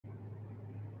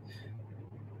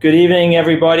Good evening,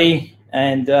 everybody,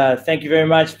 and thank you very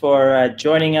much for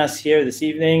joining us here this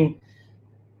evening.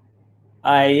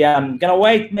 I am going to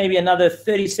wait maybe another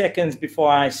 30 seconds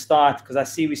before I start because I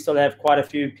see we still have quite a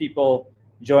few people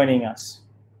joining us.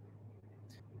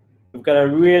 We've got a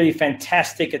really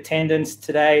fantastic attendance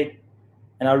today,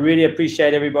 and I really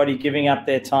appreciate everybody giving up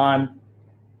their time.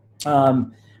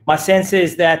 My sense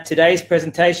is that today's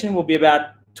presentation will be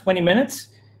about 20 minutes.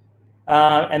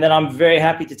 And then I'm very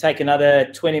happy to take another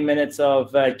 20 minutes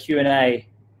of Q&A,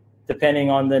 depending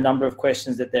on the number of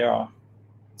questions that there are.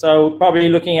 So probably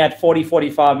looking at 40,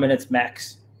 45 minutes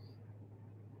max.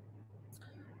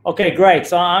 Okay, great.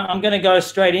 So I'm going to go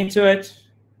straight into it.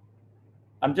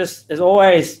 As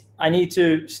always, I need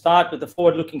to start with the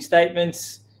forward-looking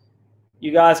statements.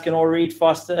 You guys can all read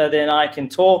faster than I can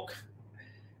talk.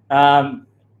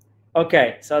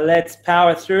 Okay, so let's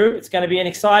power through. It's going to be an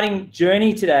exciting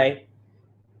journey today.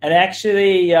 And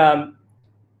actually,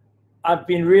 I've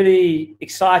been really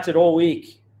excited all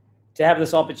week to have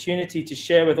this opportunity to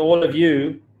share with all of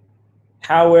you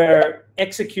how we're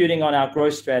executing on our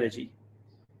growth strategy.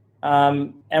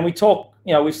 And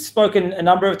we've spoken a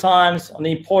number of times on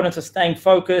the importance of staying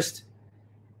focused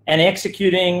and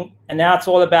executing. And now it's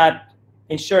all about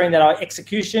ensuring that our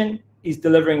execution is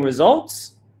delivering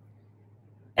results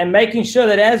and making sure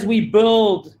that as we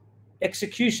build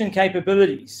execution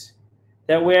capabilities,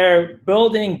 that we're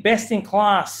building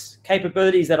best-in-class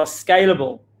capabilities that are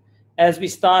scalable as we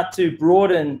start to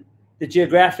broaden the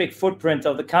geographic footprint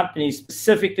of the company,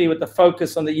 specifically with the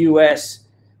focus on the US,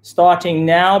 starting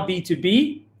now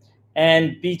B2B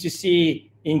and B2C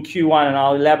in Q1, and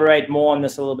I'll elaborate more on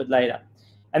this a little bit later.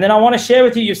 And then I want to share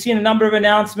with you, you've seen a number of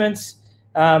announcements.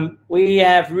 We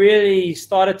have really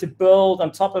started to build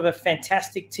on top of a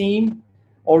fantastic team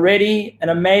already, an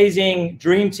amazing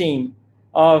dream team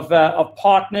of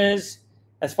partners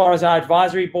as far as our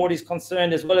advisory board is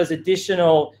concerned, as well as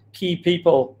additional key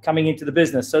people coming into the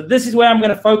business. So this is where I'm going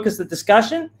to focus the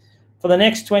discussion for the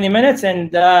next 20 minutes,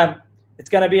 and it's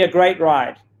going to be a great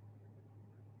ride.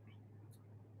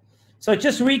 So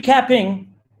just recapping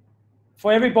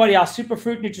for everybody our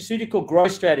superfruit nutraceutical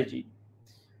growth strategy.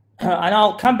 And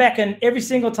I'll come back, and every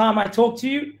single time I talk to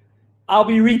you, I'll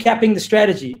be recapping the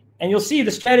strategy. And you'll see the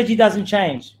strategy doesn't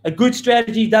change. A good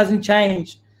strategy doesn't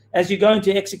change as you go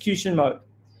into execution mode.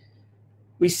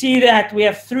 We see that we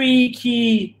have three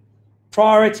key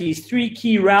priorities, three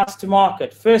key routes to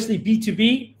market. Firstly,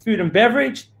 B2B, food and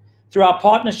beverage, through our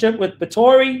partnership with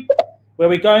Batori, where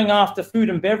we're going after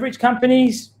food and beverage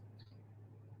companies.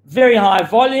 Very high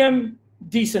volume,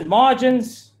 decent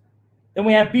margins. Then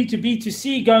we have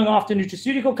B2B2C, going after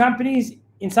nutraceutical companies.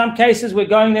 In some cases, we're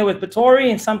going there with Batori.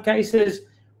 In some cases,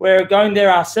 we're going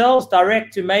there ourselves,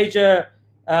 direct to major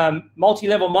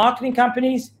multi-level marketing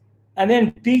companies. And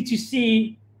then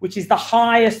B2C, which is the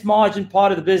highest margin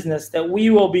part of the business that we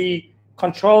will be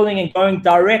controlling and going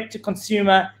direct to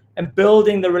consumer and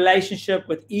building the relationship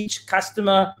with each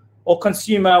customer or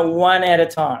consumer one at a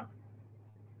time.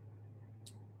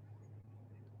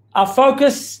 Our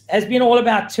focus has been all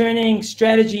about turning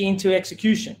strategy into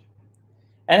execution.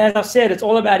 And as I've said, it's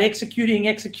all about executing,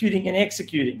 executing, and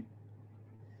executing.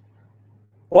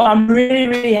 Well, I'm really,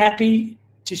 really happy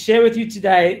to share with you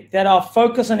today that our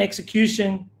focus on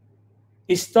execution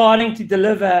is starting to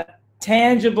deliver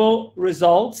tangible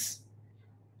results,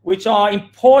 which are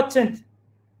important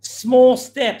small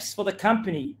steps for the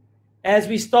company as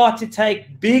we start to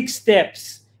take big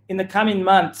steps in the coming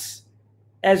months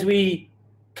as we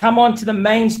come onto the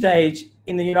main stage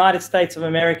in the United States of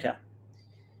America.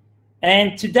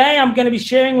 And today I'm going to be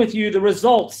sharing with you the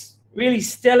results, really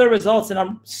stellar results, and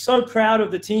I'm so proud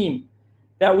of the team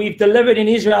that we've delivered in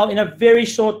Israel in a very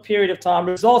short period of time,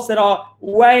 results that are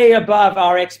way above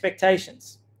our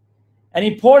expectations. And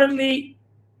importantly,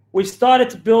 we've started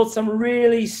to build some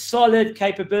really solid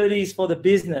capabilities for the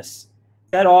business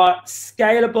that are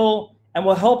scalable and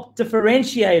will help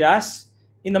differentiate us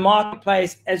in the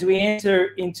marketplace as we enter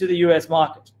into the US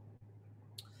market.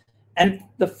 And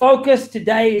the focus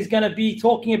today is going to be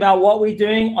talking about what we're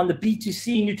doing on the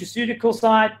B2C nutraceutical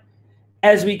side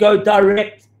as we go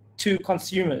direct to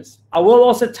consumers. I will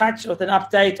also touch with an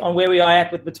update on where we are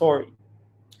at with Batori.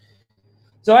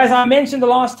 So as I mentioned the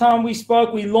last time we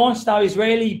spoke, we launched our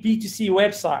Israeli B2C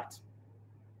website.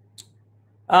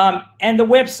 And the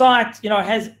website,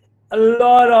 has a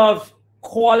lot of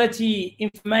quality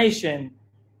information.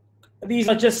 These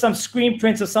are just some screen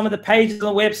prints of some of the pages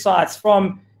on the websites,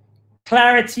 from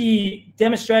clarity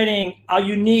demonstrating our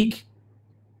unique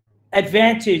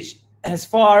advantage as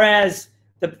far as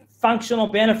the functional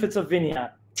benefits of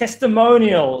vineyard,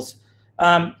 testimonials,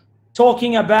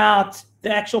 talking about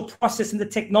the actual process and the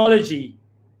technology.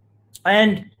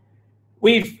 And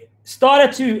we've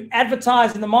started to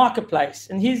advertise in the marketplace.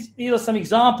 And these are some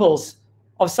examples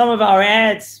of some of our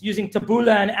ads using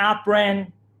Taboola and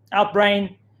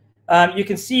Outbrain. You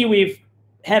can see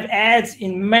have ads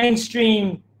in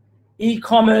mainstream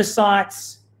e-commerce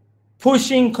sites,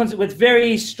 pushing with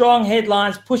very strong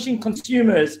headlines, pushing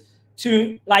consumers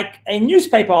to like a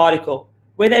newspaper article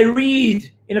where they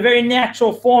read in a very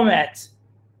natural format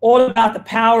all about the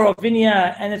power of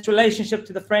Vinia and its relationship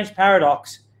to the French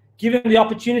paradox, giving them the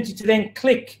opportunity to then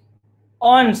click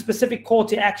on specific call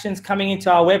to actions coming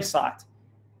into our website.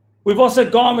 We've also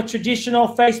gone with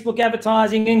traditional Facebook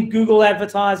advertising and Google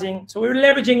advertising. So we're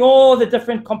leveraging all the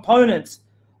different components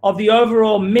of the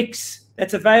overall mix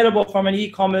that's available from an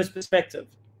e-commerce perspective.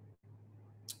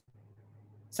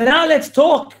 So now let's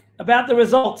talk about the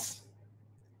results.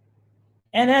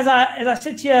 And as I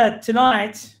sit here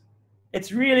tonight,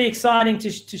 it's really exciting to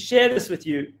share this with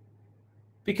you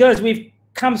because we've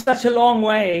come such a long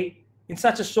way in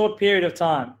such a short period of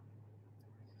time.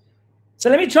 So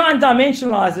let me try and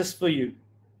dimensionalize this for you.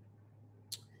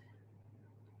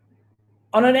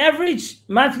 On an average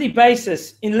monthly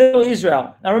basis in Little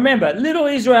Israel, now remember, Little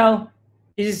Israel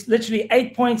is literally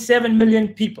 8.7 million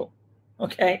people,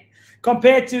 okay?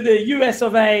 Compared to the US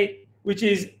of A, which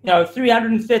is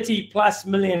 330 plus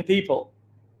million people.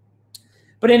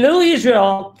 But in Little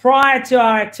Israel, prior to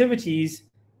our activities,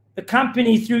 the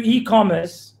company through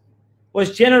e-commerce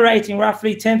was generating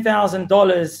roughly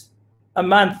 $10,000 a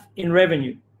month in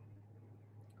revenue.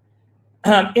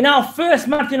 In our first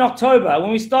month in October,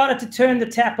 when we started to turn the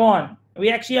tap on,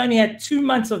 we actually only had 2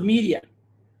 months of media.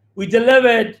 We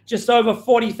delivered just over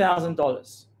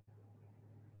 $40,000.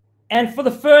 And for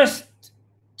the first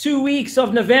 2 weeks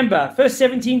of November, first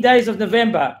 17 days of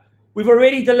November, we've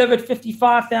already delivered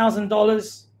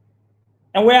 $55,000.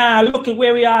 And where I look at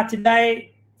where we are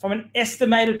today, from an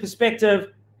estimated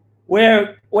perspective,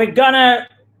 we're gonna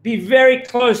be very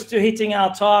close to hitting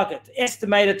our target,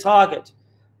 estimated target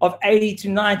of $80,000 to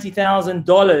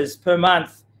 $90,000 per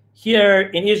month here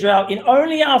in Israel in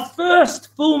only our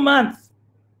first full month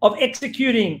of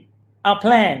executing our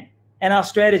plan and our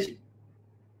strategy.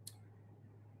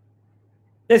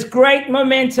 There's great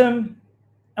momentum.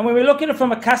 And when we look at it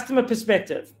from a customer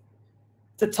perspective,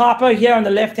 the typo here on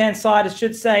the left-hand side, it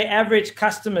should say average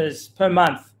customers per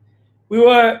month. We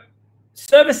were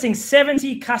servicing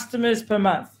 70 customers per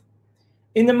month.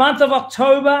 In the month of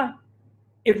October,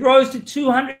 it rose to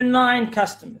 209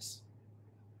 customers.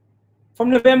 From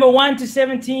November 1 to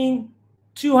 17,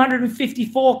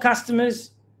 254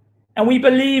 customers. And we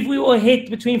believe we will hit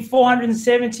between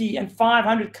 470 and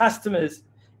 500 customers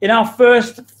in our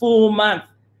first full month.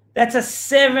 That's a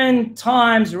 7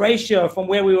 times ratio from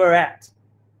where we were at.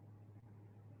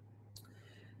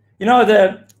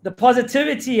 The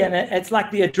positivity, and it's like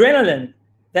the adrenaline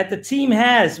that the team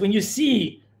has when you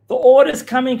see the orders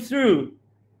coming through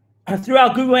our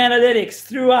Google Analytics,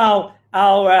 through our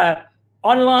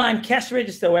online cash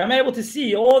register, where I'm able to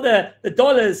see all the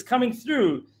dollars coming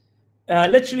through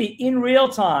literally in real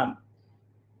time,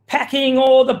 packing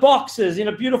all the boxes in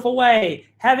a beautiful way,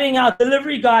 having our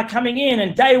delivery guy coming in,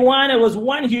 and day 1, it was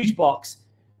 1 huge box.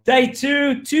 Day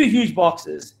 2, 2 huge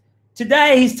boxes.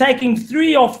 Today, he's taking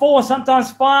 3 or 4,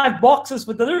 sometimes 5 boxes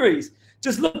for deliveries.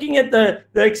 Just looking at the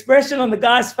expression on the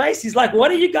guy's face, he's like, what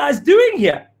are you guys doing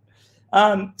here?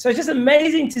 So it's just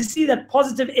amazing to see that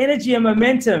positive energy and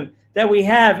momentum that we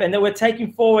have and that we're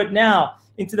taking forward now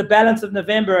into the balance of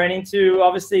November and into,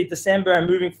 obviously, December and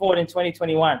moving forward in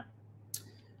 2021.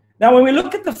 Now, when we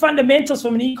look at the fundamentals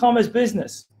from an e-commerce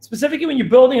business, specifically when you're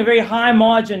building a very high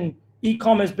margin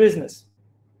e-commerce business,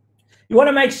 you want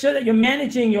to make sure that you're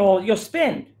managing your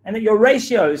spend and that your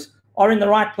ratios are in the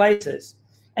right places.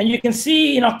 And you can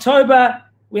see in October,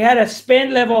 we had a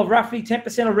spend level of roughly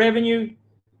 10% of revenue.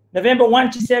 November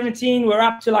 1 to 17, we're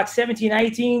up to like 17,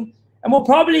 18. And we'll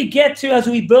probably get to, as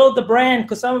we build the brand,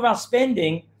 because some of our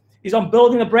spending is on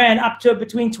building the brand, up to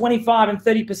between 25 and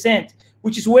 30%,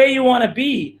 which is where you want to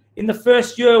be in the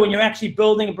first year when you're actually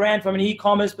building a brand from an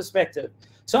e-commerce perspective.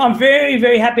 So I'm very,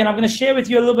 very happy. And I'm going to share with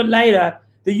you a little bit later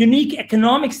the unique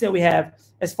economics that we have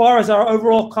as far as our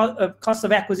overall cost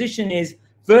of acquisition is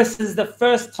versus the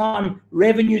first time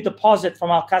revenue deposit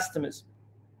from our customers.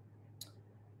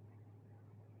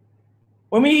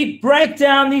 When we break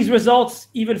down these results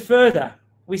even further,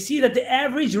 we see that the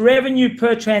average revenue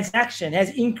per transaction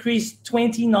has increased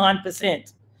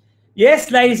 29%. Yes,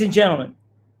 ladies and gentlemen,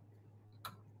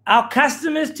 our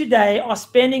customers today are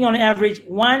spending on average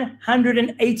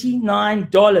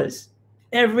 $189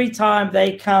 every time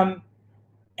they come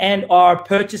and are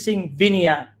purchasing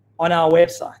Vinia on our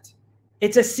website.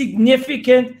 It's a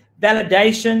significant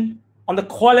validation on the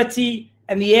quality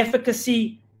and the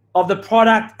efficacy of the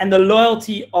product and the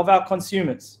loyalty of our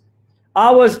consumers.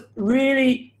 I was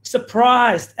really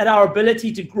surprised at our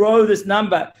ability to grow this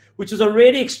number, which is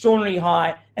already extraordinarily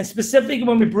high, and specifically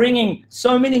when we're bringing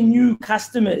so many new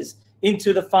customers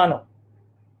into the funnel.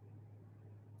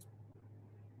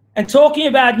 And talking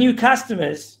about new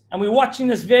customers, and we're watching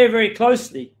this very, very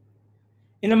closely,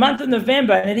 in the month of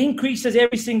November, and it increases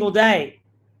every single day,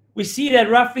 we see that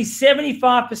roughly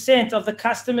 75% of the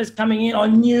customers coming in are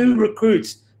new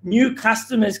recruits, new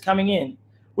customers coming in,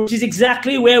 which is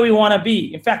exactly where we want to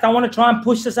be. In fact, I want to try and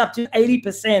push this up to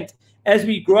 80% as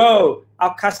we grow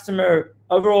our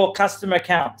overall customer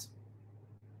count.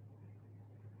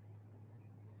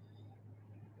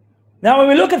 Now, when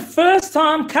we look at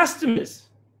first-time customers,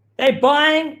 they're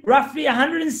buying roughly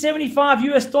 $175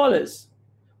 US.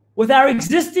 With our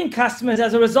existing customers,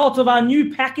 as a result of our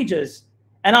new packages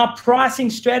and our pricing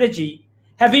strategy,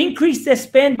 have increased their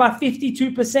spend by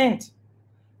 52%.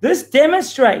 This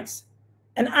demonstrates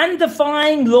an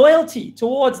undefined loyalty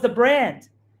towards the brand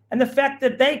and the fact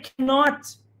that they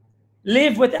cannot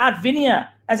live without VINIA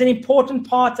as an important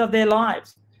part of their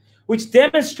lives, which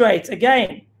demonstrates,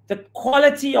 again, the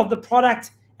quality of the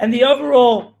product and the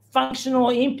overall functional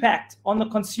impact on the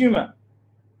consumer.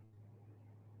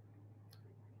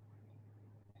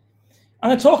 I'm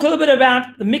going to talk a little bit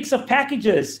about the mix of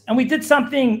packages. And we did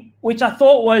something which I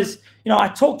thought was, I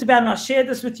talked about, and I shared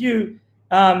this with you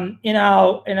in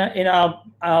our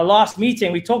last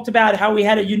meeting. We talked about how we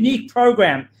had a unique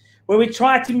program where we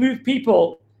tried to move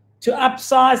people to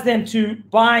upsize them to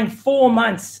buying 4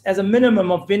 months as a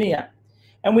minimum of VINIA.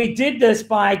 And we did this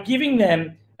by giving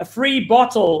them a free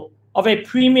bottle of a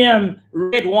premium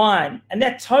red wine. And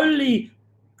that totally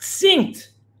synced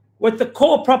with the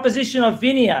core proposition of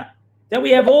VINIA, that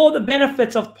we have all the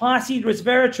benefits of pie-seed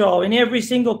resveratrol in every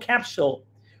single capsule,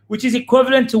 which is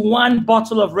equivalent to 1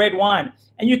 bottle of red wine.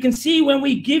 And you can see when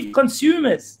we give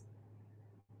consumers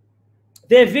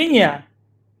their VINIA,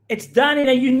 it's done in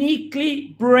a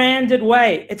uniquely branded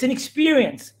way. It's an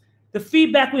experience. The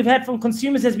feedback we've had from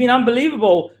consumers has been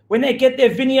unbelievable when they get their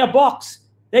VINIA box.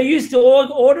 They're used to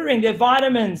ordering their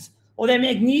vitamins or their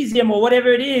magnesium or whatever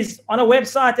it is on a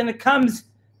website, and it comes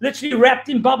literally wrapped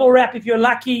in bubble wrap if you're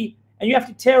lucky, and you have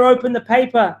to tear open the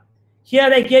paper. Here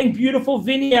they're getting beautiful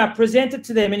VINIA presented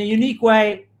to them in a unique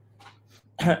way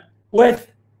with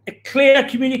a clear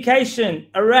communication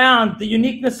around the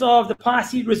uniqueness of the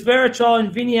pie-seed resveratrol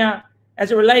in VINIA as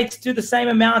it relates to the same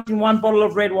amount in 1 bottle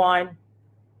of red wine.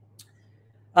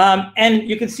 And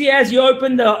you can see as you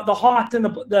open the heart and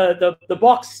the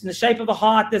box in the shape of the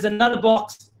heart, there's another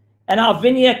box, and our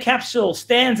VINIA capsule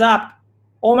stands up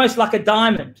almost like a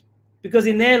diamond, because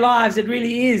in their lives, it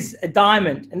really is a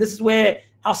diamond. And this is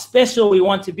how special we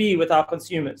want to be with our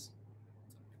consumers.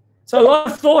 So a lot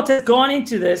of thought has gone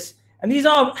into this. And these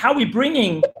are how we're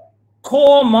bringing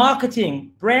core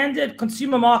marketing, branded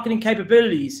consumer marketing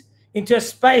capabilities into a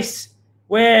space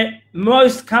where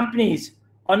most companies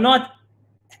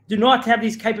do not have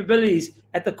these capabilities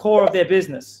at the core of their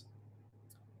business.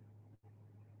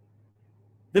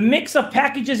 The mix of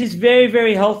packages is very,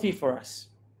 very healthy for us.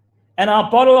 And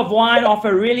our bottle of wine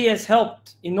offer really has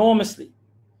helped enormously.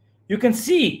 You can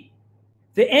see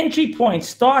the entry point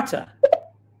starter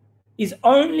is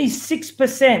only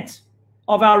 6%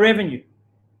 of our revenue.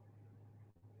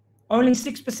 Only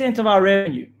 6% of our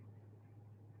revenue.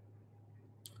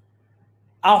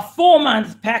 Our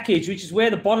 4-month package, which is where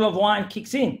the bottle of wine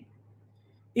kicks in,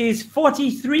 is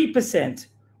 43%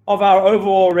 of our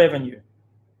overall revenue.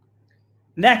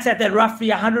 And that's at that roughly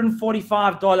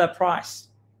 $145 price.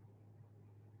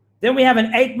 Then we have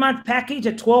an 8-month package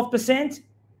at 12%.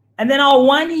 And then our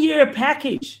 1-year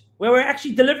package, where we're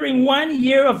actually delivering 1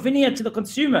 year of VINIA to the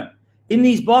consumer in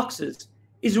these boxes,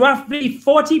 is roughly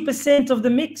 40% of the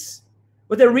mix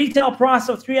with a retail price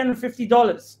of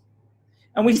 $350.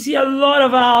 And we see a lot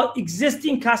of our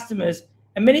existing customers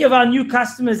and many of our new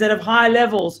customers that have high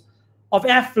levels of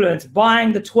affluence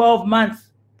buying the 12-month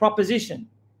proposition.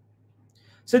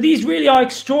 So these really are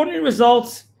extraordinary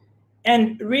results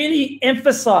and really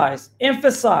emphasize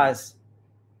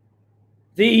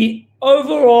the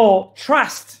overall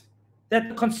trust that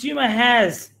the consumer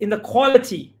has in the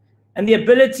quality and the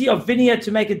ability of VINIA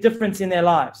to make a difference in their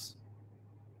lives.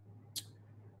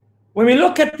 When we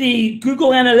look at the Google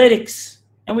Analytics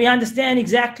and we understand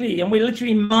exactly, and we're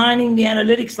literally mining the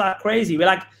analytics like crazy. We're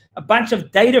like a bunch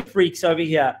of data freaks over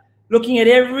here, looking at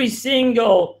every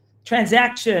single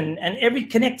transaction and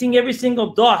connecting every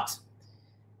single dot.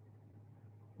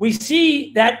 we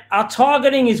see that our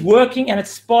targeting is working and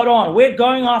it's spot on. We're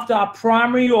going after our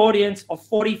primary audience of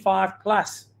 45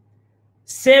 plus.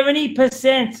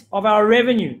 70% of our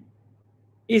revenue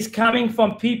is coming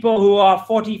from people who are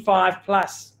 45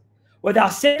 plus. With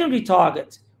our secondary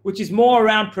target, which is more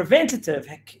around preventative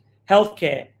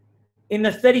healthcare, in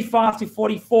the 35 to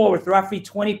 44 with roughly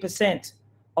 20%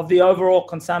 of the overall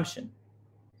consumption.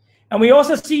 And we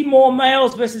also see more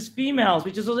males versus females,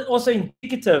 which is also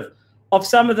indicative of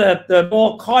some of the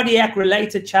more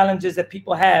cardiac-related challenges that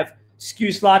people have, skew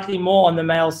slightly more on the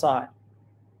male side.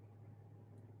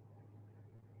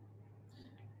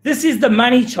 This is the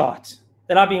money chart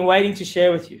that I've been waiting to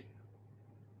share with you.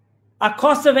 Our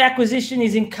cost of acquisition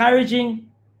is encouraging,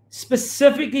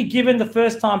 specifically given the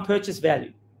first-time purchase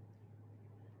value.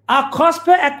 Our cost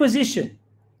per acquisition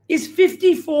is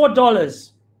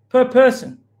 $54 per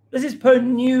person. This is per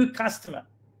new customer.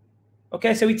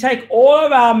 Okay, so we take all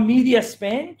of our media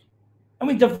spend and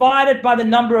we divide it by the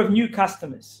number of new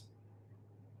customers.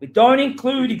 We don't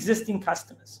include existing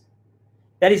customers.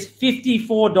 That is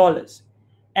 $54.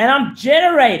 And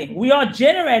we are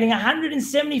generating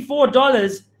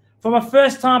 $174 from a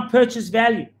first-time purchase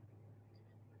value.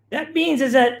 That means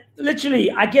is that literally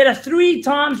I get a 3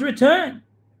 times return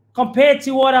compared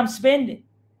to what I'm spending.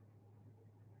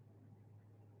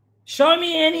 Show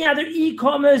me any other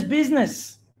e-commerce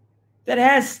business that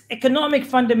has economic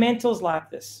fundamentals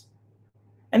like this.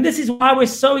 And this is why we're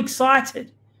so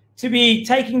excited to be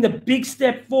taking the big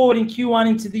step forward in Q1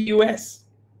 into the US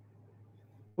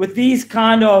with these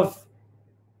kind of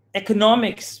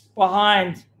economics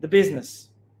behind the business.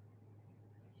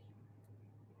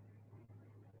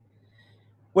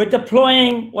 We're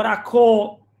deploying what I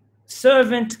call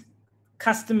servant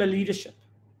customer leadership.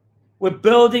 We're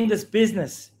building this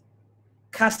business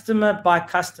customer by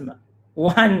customer,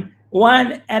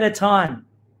 one at a time.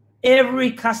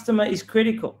 Every customer is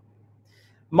critical.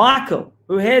 Michael,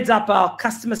 who heads up our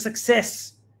customer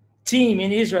success team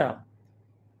in Israel,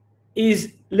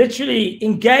 is literally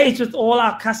engaged with all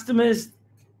our customers.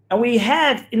 And we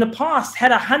have in the past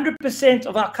had 100%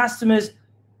 of our customers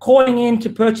calling in to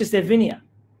purchase their vineyard.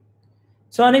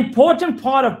 So an important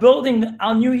part of building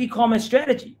our new e-commerce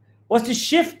strategy was to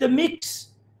shift the mix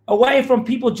away from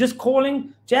people just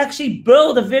calling to actually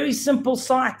build a very simple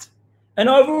site, an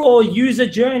overall user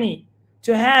journey,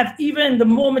 to have even the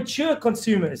more mature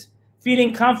consumers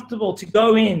feeling comfortable to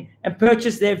go in and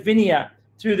purchase their vineyard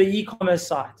through the e-commerce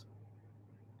site.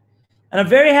 And I'm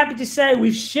very happy to say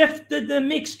we've shifted the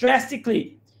mix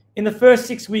drastically in the first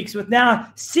 6 weeks, with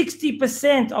now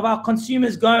 60% of our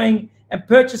consumers going and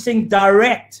purchasing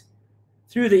direct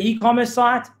through the e-commerce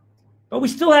site. But we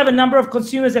still have a number of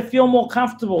consumers that feel more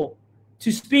comfortable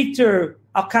to speak to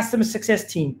our customer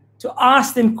success team, to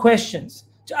ask them questions,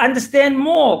 to understand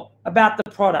more about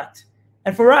the product.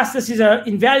 And for us, this is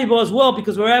invaluable as well,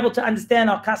 because we're able to understand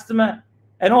our customer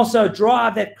and also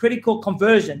drive that critical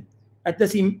conversion at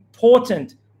this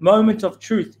important moment of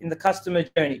truth in the customer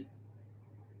journey.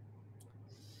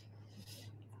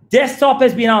 Desktop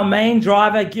has been our main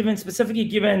driver, specifically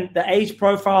given the age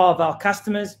profile of our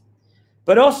customers.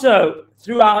 But also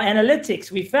through our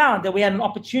analytics, we found that we had an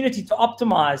opportunity to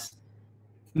optimize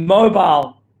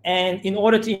mobile and in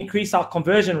order to increase our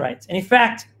conversion rates. And in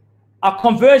fact, our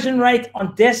conversion rate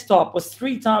on desktop was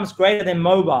 3 times greater than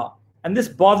mobile. And this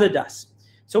bothered us.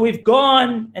 So we've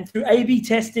gone and through A/B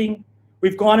testing,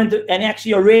 we've gone into and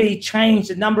actually already changed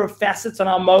a number of facets on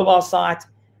our mobile site,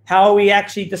 how we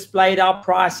actually displayed our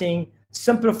pricing,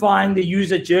 simplifying the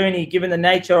user journey given the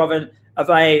nature of an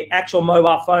actual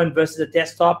mobile phone versus a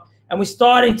desktop. And we're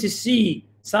starting to see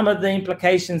some of the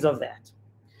implications of that.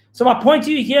 So my point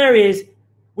to you here is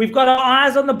we've got our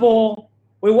eyes on the ball.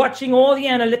 We're watching all the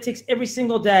analytics every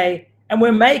single day, and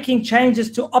we're making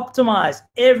changes to optimize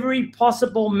every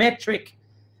possible metric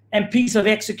and piece of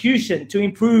execution to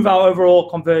improve our overall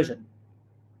conversion.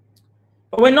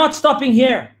 But we're not stopping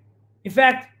here. In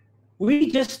fact,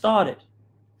 we just started.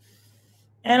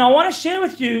 And I want to share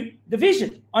with you the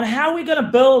vision on how we're going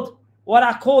to build what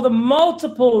I call the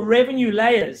multiple revenue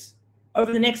layers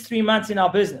over the next 3 months in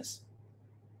our business.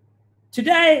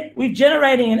 Today, we're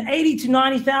generating an $80,000 to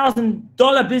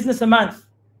 $90,000 business a month,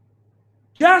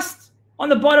 just on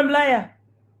the bottom layer,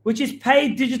 which is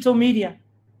paid digital media.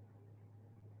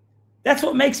 That's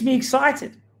what makes me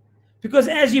excited, because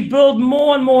as you build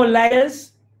more and more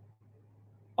layers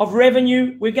of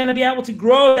revenue, we're going to be able to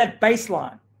grow that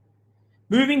baseline.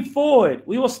 Moving forward,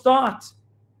 we will start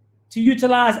to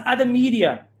utilize other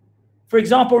media. For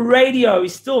example, radio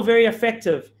is still very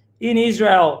effective in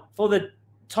Israel for the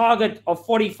target of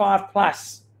 45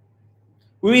 plus.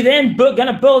 We're then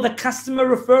going to build a customer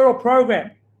referral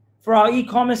program for our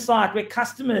e-commerce site where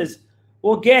customers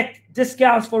will get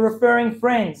discounts for referring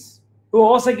friends, who will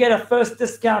also get a first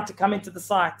discount to come into the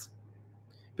site.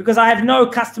 Because I have no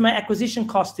customer acquisition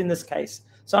cost in this case.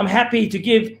 So I'm happy to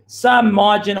give some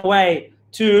margin away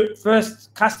to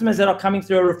first customers that are coming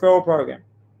through a referral program.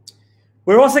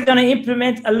 We're also going to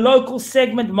implement a local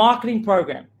segment marketing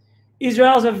program.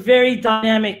 Israel is a very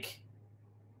dynamic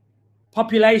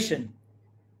population,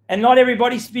 and not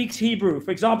everybody speaks Hebrew.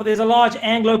 For example, there's a large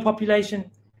Anglo population.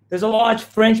 There's a large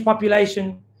French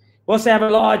population. We also have a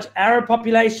large Arab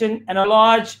population and a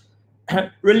large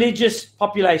religious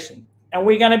population. And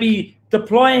we're going to be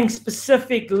deploying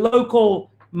specific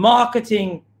local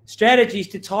marketing strategies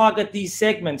to target these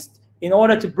segments in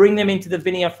order to bring them into the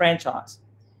Vinia franchise.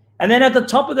 And then at the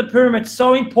top of the pyramid,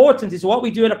 so important is what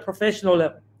we do at a professional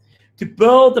level to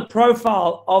build the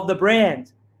profile of the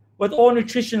brand with all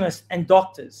nutritionists and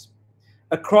doctors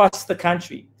across the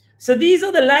country. So these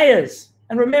are the layers.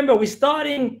 And remember, we're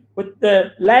starting with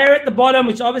the layer at the bottom,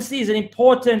 which obviously is an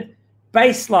important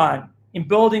baseline in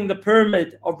building the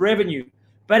pyramid of revenue.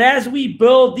 But as we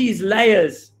build these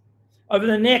layers over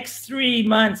the next 3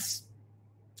 months,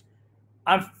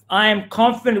 I am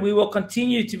confident we will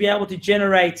continue to be able to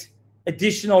generate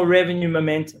additional revenue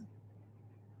momentum.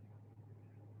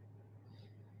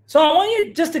 So I want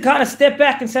you just to kind of step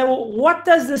back and say, well, what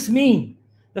does this mean?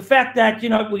 The fact that, you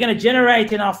know, we're going to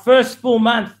generate in our first full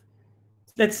month,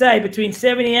 let's say between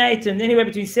 $78 and anywhere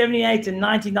between $78 and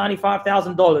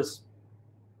 $95,000.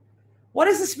 What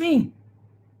does this mean?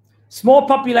 Small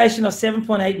population of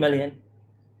 7.8 million,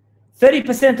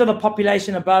 30% of the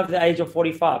population above the age of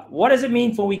 45. What does it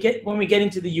mean when we get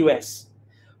into the US?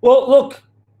 Well, look,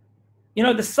 you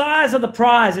know, the size of the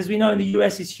prize, as we know in the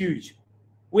US, is huge.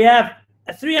 We have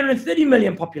a 330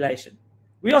 million population.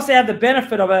 We also have the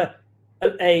benefit of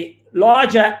a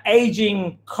larger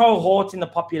aging cohort in the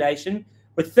population,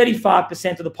 with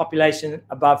 35% of the population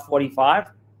above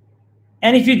 45.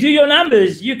 And if you do your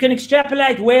numbers, you can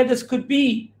extrapolate where this could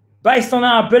be based on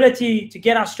our ability to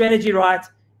get our strategy right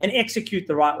and execute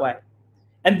the right way.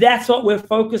 And that's what we're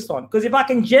focused on. Because if I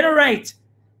can generate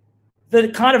the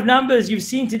kind of numbers you've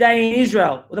seen today in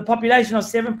Israel with a population of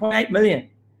 7.8 million,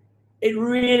 it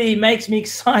really makes me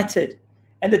excited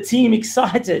and the team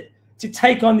excited to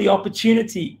take on the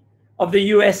opportunity of the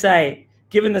USA,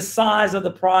 given the size of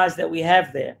the prize that we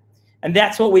have there. And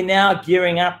that's what we're now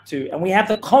gearing up to. And we have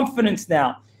the confidence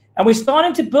now. And we're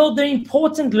starting to build the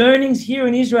important learnings here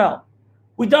in Israel.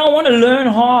 We don't want to learn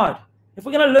hard. If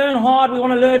we're going to learn hard, we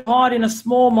want to learn hard in a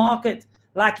small market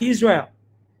like Israel.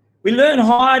 We learn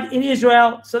hard in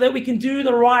Israel so that we can do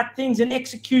the right things and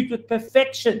execute with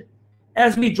perfection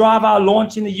as we drive our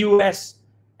launch in the US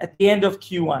at the end of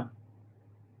Q1.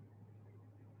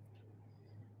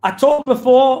 I talked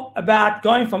before about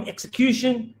going from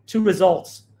execution to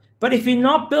results. But if you're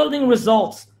not building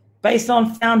results based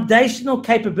on foundational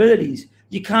capabilities,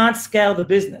 you can't scale the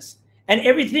business. And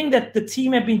everything that the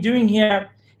team have been doing here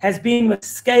has been with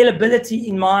scalability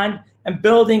in mind and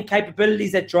building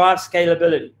capabilities that drive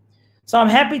scalability. So I'm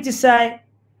happy to say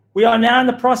we are now in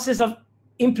the process of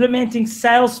implementing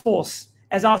Salesforce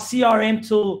as our CRM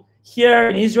tool here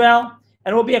in Israel,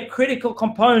 and it will be a critical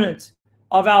component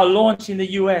of our launch in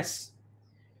the US.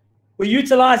 We're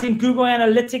utilizing Google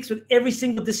Analytics with every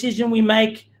single decision we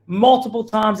make multiple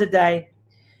times a day.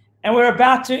 And we're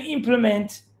about to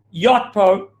implement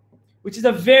YachtPro, which is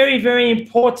a very, very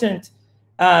important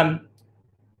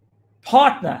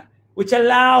partner, which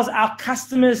allows our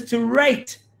customers to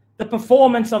rate the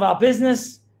performance of our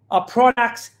business, our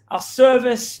products, our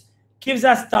service, gives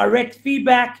us direct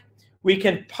feedback. We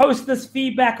can post this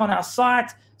feedback on our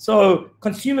site, so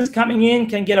consumers coming in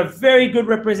can get a very good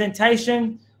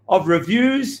representation of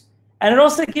reviews. And it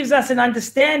also gives us an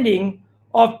understanding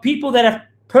of people that have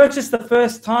purchased the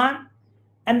first time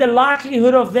and the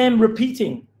likelihood of them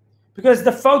repeating. Because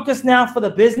the focus now for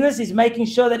the business is making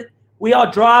sure that we are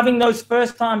driving those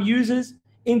first-time users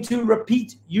into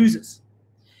repeat users.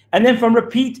 And then from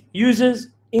repeat users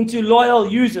into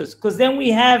loyal users, because then we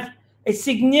have a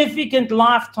significant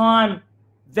lifetime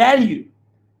value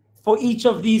for each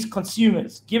of these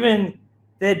consumers, given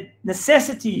the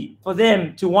necessity for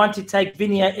them to want to take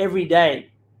Vinia every day.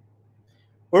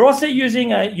 We're also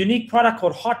using a unique product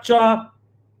called Hotjar.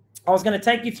 I was going to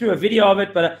take you through a video of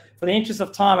it, but for the interest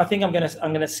of time, I think I'm going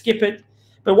to skip it.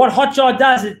 But what Hotjar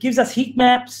does, it gives us heat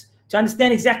maps to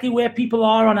understand exactly where people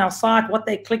are on our site, what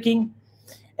they're clicking.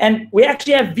 And we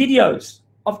actually have videos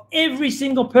of every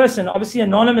single person, obviously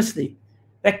anonymously,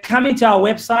 that come into our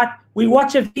website. We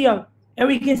watch a video and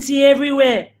we can see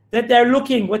everywhere that they're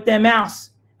looking with their mouse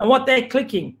and what they're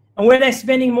clicking and where they're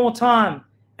spending more time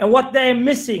and what they're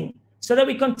missing so that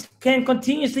we can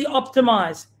continuously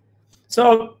optimize.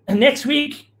 So next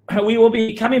week, we will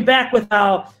be coming back with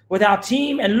our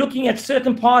team and looking at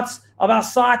certain parts of our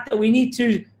site that we need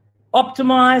to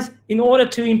optimize in order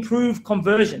to improve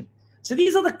conversion. So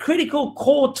these are the critical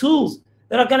core tools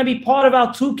that are going to be part of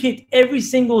our toolkit every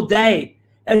single day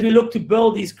as we look to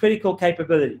build these critical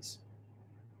capabilities.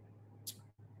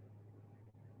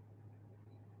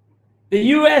 The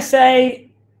USA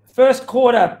first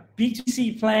quarter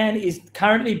B2C plan is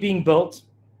currently being built.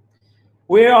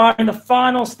 We are in the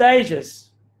final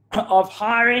stages of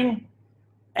hiring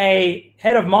a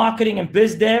head of marketing and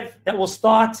biz dev that will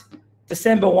start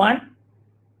December 1.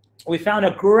 We found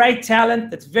a great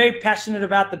talent that's very passionate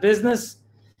about the business,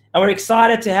 and we're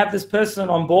excited to have this person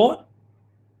on board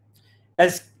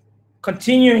as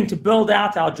continuing to build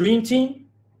out our dream team.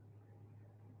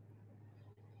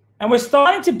 And we're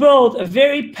starting to build a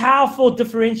very powerful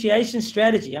differentiation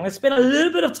strategy. I'm going to spend a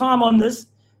little bit of time on this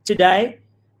today,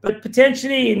 but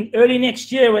potentially in early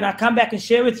next year, when I come back and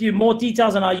share with you more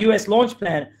details on our US launch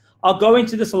plan, I'll go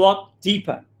into this a lot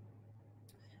deeper.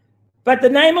 But the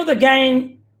name of the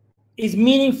game is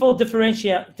meaningful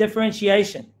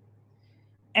differentiation.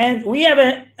 And we have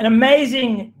an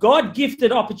amazing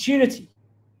God-gifted opportunity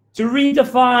to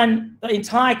redefine the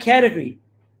entire category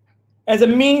as a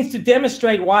means to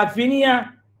demonstrate why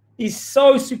VINIA is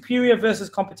so superior versus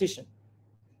competition.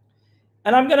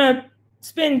 And I'm going to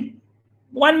spend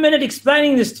 1 minute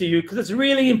explaining this to you because it's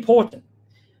really important.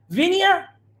 VINIA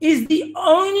is the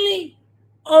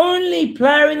only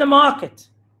player in the market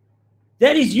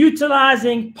that is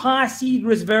utilizing pie seed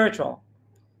resveratrol.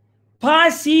 Pie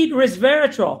seed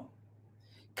resveratrol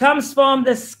comes from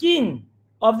the skin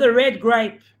of the red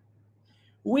grape.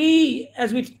 We,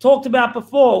 as we've talked about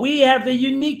before, we have the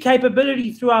unique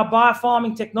capability through our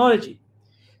biofarming technology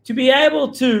to be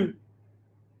able to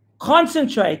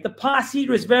concentrate the pie seed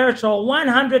resveratrol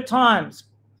 100 times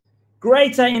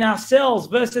greater in our cells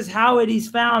versus how it is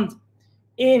found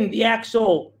in the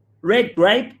actual red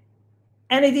grape.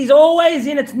 And it is always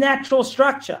in its natural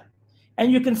structure.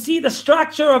 And you can see the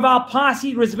structure of our pie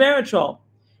seed resveratrol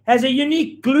has a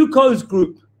unique glucose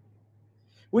group,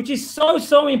 which is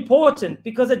so important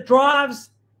because it drives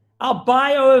our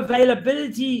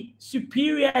bioavailability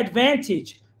superior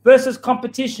advantage versus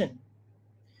competition.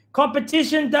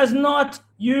 Competition does not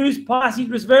use pie seed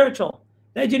resveratrol.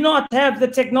 They do not have the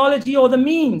technology or the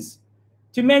means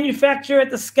to manufacture at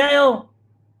the scale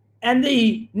and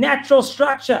the natural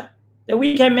structure that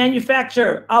we can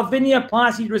manufacture our VINIA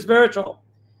pie seed resveratrol.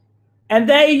 And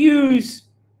they use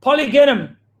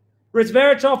polygonum,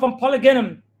 resveratrol from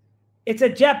polygonum. It's a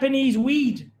Japanese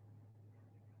weed.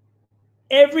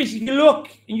 You look,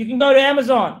 and you can go to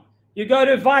Amazon, you go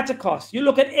to Vitacost, you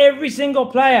look at every single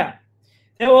player.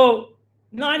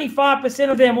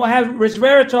 95% of them will have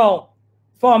resveratrol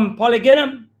from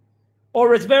polygonum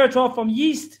or resveratrol from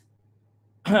yeast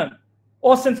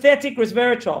or synthetic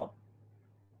resveratrol.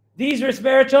 These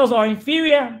resveratrols are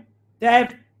inferior. They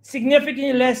have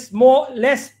significantly less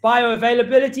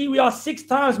bioavailability. We are 6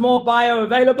 times more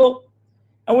bioavailable,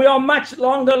 and we are much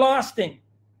longer lasting.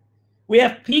 We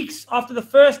have peaks after the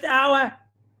first hour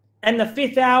and the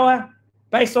 5th hour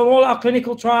based on all our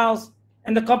clinical trials,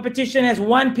 and the competition has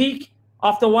 1 peak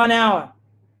after 1 hour.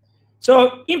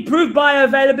 So improved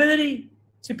bioavailability,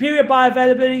 superior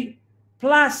bioavailability,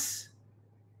 plus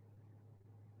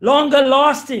longer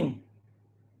lasting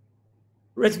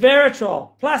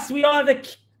resveratrol. Plus we are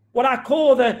what I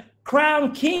call the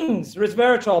crown kings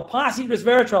resveratrol, pie seed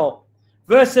resveratrol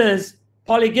versus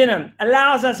polygonum,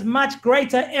 allows us much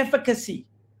greater efficacy.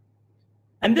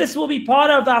 And this will be part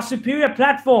of our superior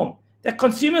platform that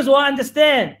consumers will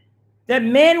understand that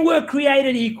men were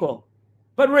created equal,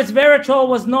 but resveratrol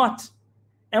was not.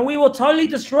 And we will totally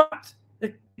disrupt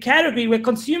the category where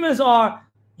consumers are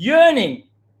yearning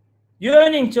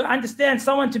to understand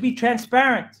someone to be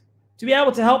transparent, to be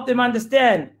able to help them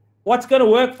understand what's going to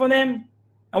work for them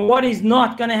and what is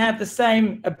not going to have the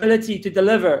same ability to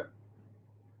deliver.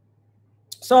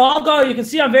 So I'll go, you can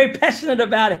see I'm very passionate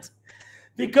about it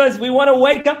because we want to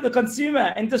wake up the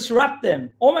consumer and disrupt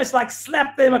them, almost like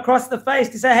slap them across the face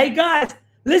to say, hey guys,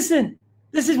 listen,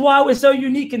 this is why we're so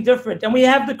unique and different. And we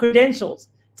have the credentials.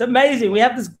 It's amazing. We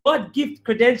have this God-gift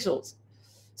credentials.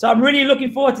 So I'm really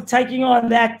looking forward to taking on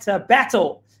that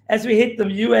battle as we hit the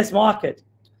US market.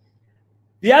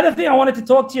 The other thing I wanted to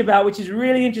talk to you about, which is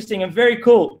really interesting and very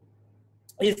cool,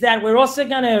 is that we're also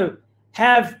going to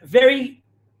have very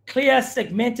clear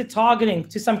segmented targeting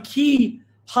to some key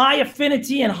high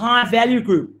affinity and high value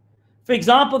group. For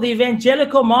example, the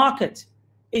evangelical market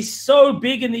is so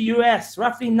big in the US,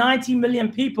 roughly 90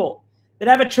 million people. that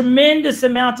have a tremendous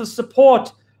amount of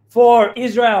support for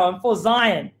Israel and for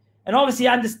Zion. And obviously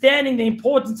understanding the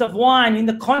importance of wine in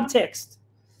the context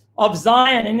of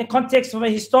Zion, in the context of a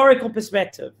historical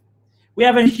perspective. We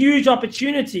have a huge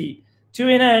opportunity to,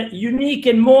 in a unique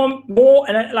and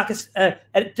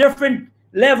a different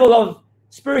level of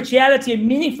spirituality and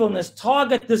meaningfulness,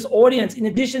 target this audience in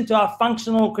addition to our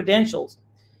functional credentials.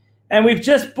 And we've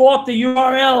just bought the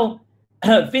URL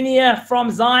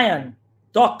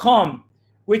vineyardfromzion.com,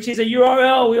 which is a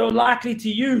URL we are likely to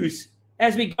use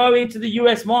as we go into the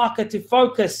US market to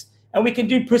focus, and we can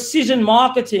do precision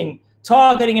marketing,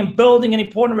 targeting and building an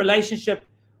important relationship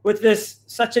with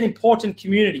such an important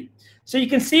community. So you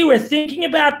can see we're thinking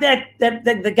about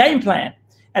the game plan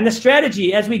and the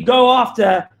strategy as we go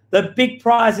after the big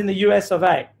prize in the US of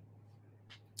A.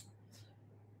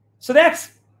 So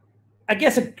that's, I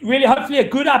guess, hopefully a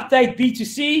good update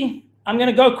B2C. I'm going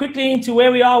to go quickly into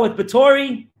where we are with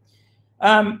Batory.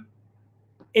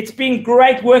 It's been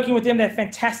great working with them. They're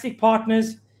fantastic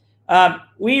partners.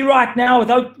 We right now,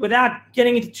 without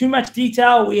getting into too much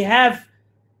detail, we have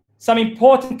some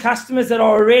important customers that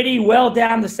are already well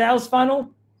down the sales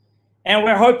funnel. And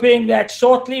we're hoping that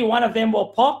shortly one of them will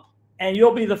pop and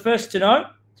you'll be the first to know.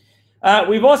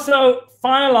 We've also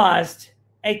finalized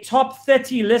a top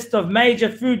 30 list of major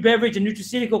food, beverage, and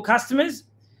nutraceutical customers,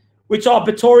 which are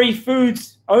Batory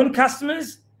Foods' own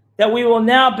customers that we will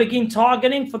now begin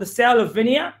targeting for the sale of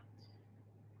Vineyard.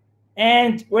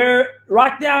 And we're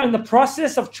right now in the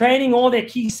process of training all their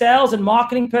key sales and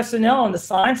marketing personnel on the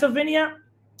science of Vineyard.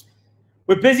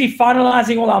 We're busy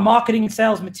finalizing all our marketing and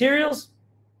sales materials.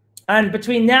 And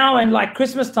between now and like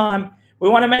Christmas time, we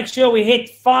want to make sure we hit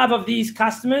 5 of these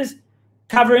customers,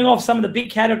 covering off some of the big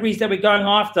categories that we're going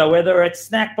after, whether it's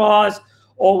snack bars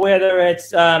or whether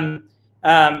it's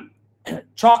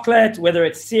chocolate, whether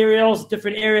it's cereals,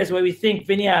 different areas where we think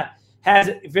Vineyard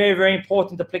has very, very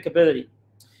important applicability.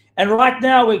 And right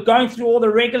now we're going through all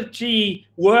the regulatory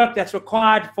work that's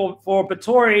required for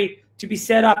Batory to be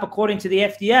set up according to the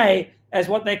FDA as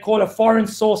what they call a foreign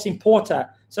source importer.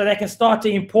 So they can start to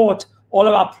import all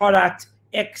of our product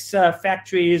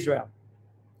ex-factory Israel.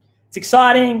 It's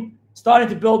exciting, starting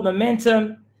to build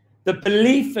momentum. The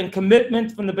belief and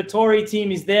commitment from the Batory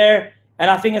team is there. And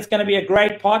I think it's going to be a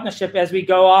great partnership as we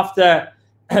go after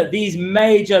these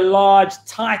major, large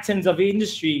titans of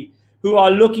industry who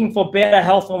are looking for better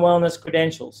health and wellness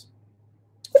credentials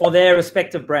for their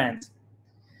respective brands.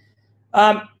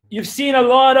 You've seen a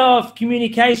lot of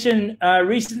communication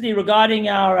recently regarding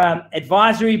our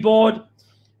advisory board.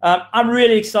 I'm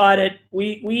really excited.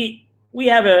 We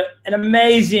have an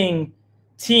amazing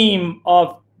team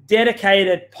of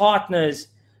dedicated partners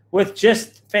with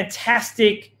just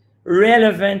fantastic,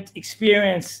 relevant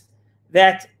experience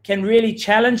that can really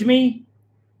challenge me,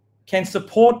 can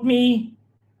support me,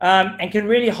 and can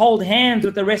really hold hands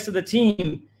with the rest of the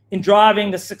team in driving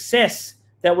the success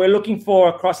that we're looking for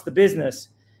across the business.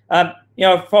 You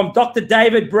know, from Dr.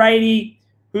 David Brady,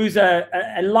 who's a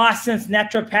licensed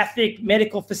naturopathic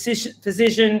medical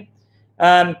physician.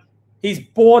 He's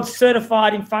board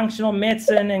certified in functional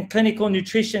medicine and clinical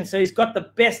nutrition. So he's got the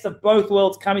best of both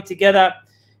worlds coming together.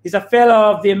 He's a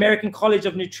fellow of the American College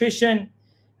of Nutrition,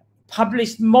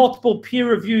 published multiple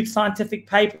peer-reviewed scientific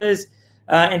papers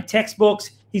and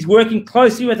textbooks. He's working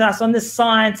closely with us on the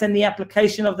science and the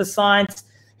application of the science.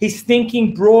 He's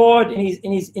thinking broad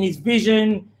in his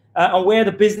vision on where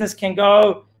the business can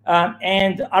go.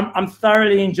 And I'm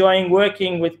thoroughly enjoying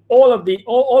working with all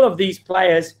of these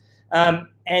players.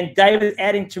 And David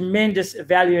adding tremendous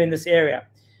value in this area.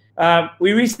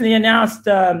 We recently announced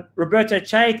Roberto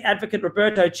Chait, Advocate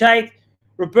Roberto Chait.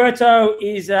 Roberto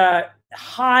is a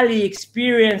highly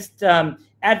experienced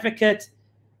advocate,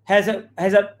 has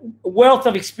a wealth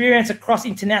of experience across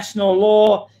international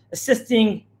law,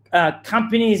 assisting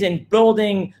companies in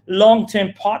building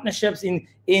long-term partnerships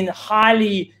in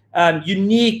highly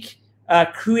unique,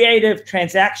 creative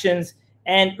transactions.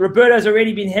 And Roberto's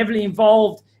already been heavily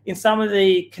involved in some of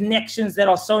the connections that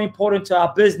are so important to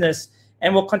our business,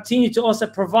 and will continue to also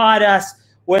provide us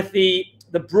with the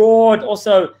broad,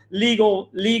 also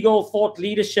legal thought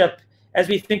leadership as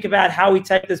we think about how we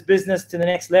take this business to the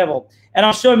next level. And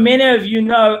I'm sure many of you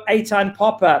know Eitan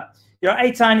Popper. You know,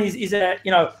 Eitan is a, you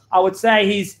know, I would say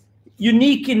he's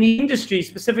unique in the industry,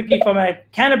 specifically from a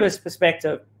cannabis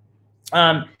perspective.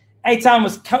 Eitan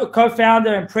was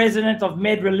co-founder and president of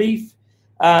MedRelief.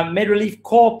 MedRelief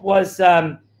Corp was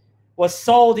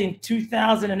sold in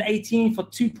 2018 for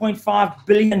 $2.5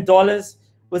 billion,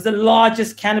 was the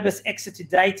largest cannabis exit to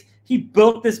date. He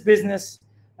built this business.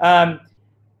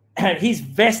 He's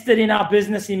vested in our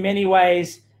business in many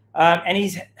ways. and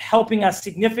he's helping us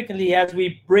significantly as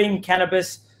we bring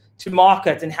cannabis to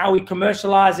market and how we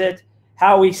commercialize it,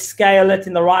 how we scale it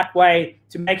in the right way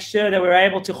to make sure that we're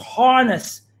able to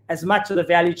harness as much of the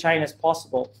value chain as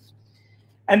possible.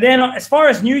 And then as far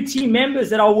as new team members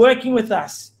that are working with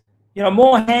us,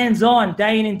 more hands-on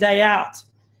day in and day out,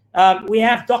 we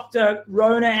have Dr.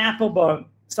 Rona Applebaum,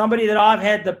 somebody that I've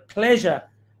had the pleasure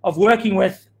of working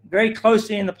with very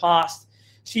closely in the past.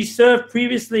 She served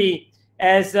previously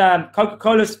as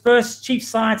Coca-Cola's first Chief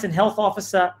Science and Health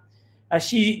Officer.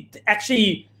 She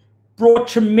actually brought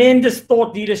tremendous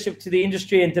thought leadership to the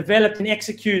industry and developed and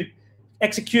executed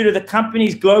the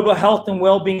company's global health and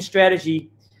well-being strategy.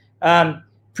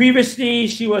 Previously,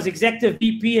 she was Executive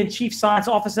VP and Chief Science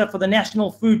Officer for the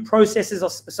National Food Processors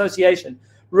Association.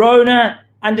 Rona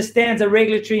understands the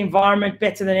regulatory environment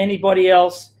better than anybody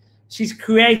else. She's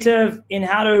creative in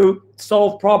how to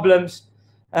solve problems.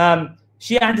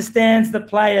 She understands the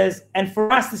players. And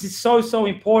for us, this is so, so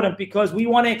important because we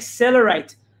want to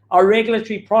accelerate our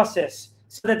regulatory process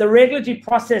so that the regulatory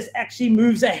process actually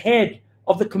moves ahead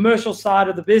of the commercial side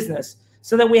of the business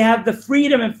so that we have the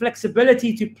freedom and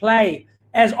flexibility to play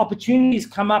as opportunities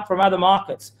come up from other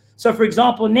markets. So, for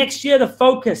example, next year, the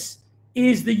focus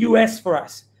is the US for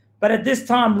us. But at this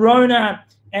time, Rona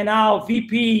and our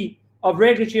VP of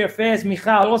Regulatory Affairs,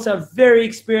 Michal, also a very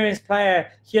experienced player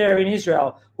here in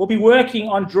Israel, will be working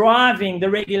on driving the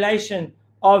regulation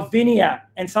of Vinia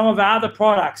and some of our other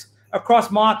products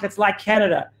across markets like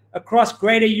Canada, across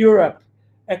Greater Europe,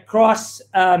 across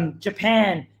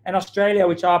Japan and Australia,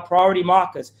 which are priority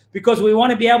markets, because we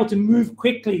want to be able to move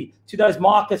quickly to those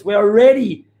markets where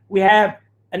already we have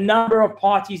a number of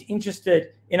parties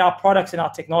interested in our products and our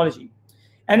technology.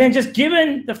 And then just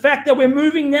given the fact that we're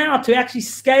moving now to actually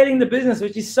scaling the business,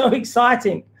 which is so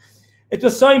exciting, it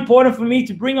was so important for me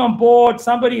to bring on board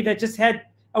somebody that just had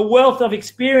a wealth of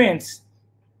experience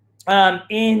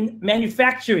in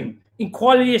manufacturing, in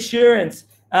quality assurance,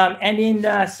 and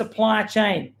in supply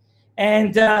chain.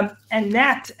 And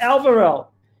Nat Alvarell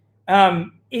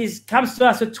comes to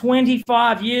us with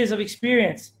 25 years of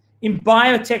experience in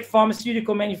biotech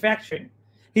pharmaceutical manufacturing.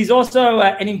 He's also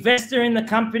an investor in the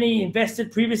company,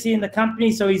 invested previously in the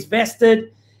company, so he's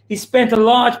vested. He spent a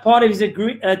large part of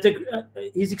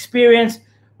his experience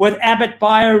with Abbott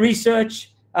Bio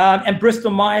Research and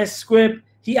Bristol Myers Squibb.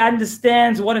 He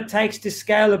understands what it takes to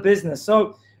scale a business.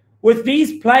 So with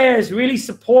these players really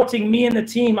supporting me and the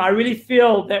team, I really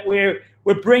feel that we're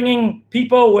bringing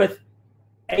people with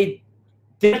a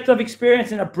depth of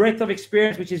experience and a breadth of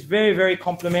experience, which is very, very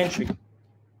complementary.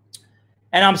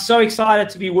 And I'm so excited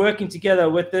to be working together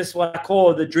with this, what I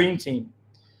call the dream team.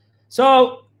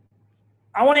 So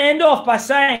I want to end off by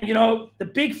saying, the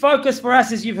big focus for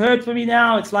us, as you've heard from me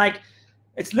now, it's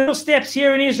little steps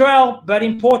here in Israel, but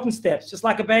important steps. Just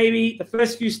like a baby, the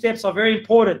first few steps are very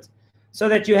important so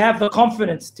that you have the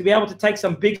confidence to be able to take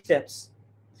some big steps.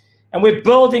 And we're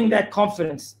building that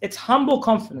confidence. It's humble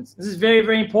confidence. This is very,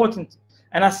 very important.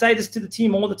 And I say this to the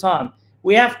team all the time.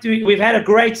 We've had a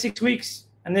great 6 weeks.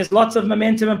 And there's lots of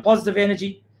momentum and positive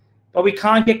energy, but we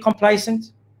can't get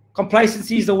complacent.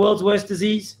 Complacency is the world's worst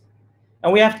disease.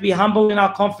 And we have to be humble in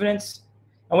our confidence.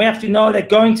 And we have to know that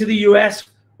going to the US,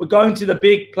 we're going to the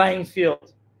big playing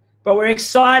field. But we're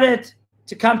excited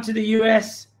to come to the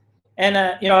US. And,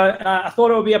 I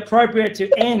thought it would be appropriate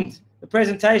to end the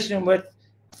presentation with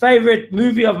a favorite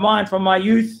movie of mine from my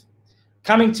youth,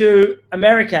 Coming to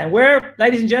America. And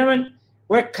ladies and gentlemen,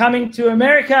 we're coming to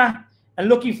America and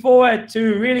looking forward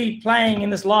to really playing in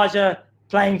this larger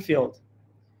playing field.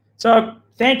 So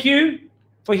thank you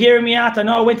for hearing me out. I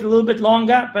know I went a little bit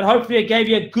longer, but hopefully it gave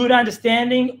you a good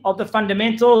understanding of the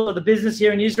fundamentals of the business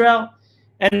here in Israel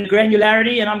and the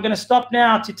granularity. And I'm going to stop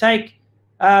now to take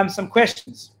some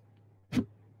questions.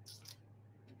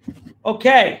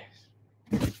 Okay.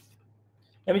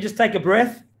 Let me just take a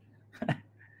breath.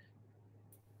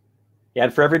 Yeah,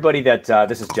 and for everybody that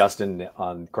this is Justin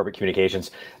on corporate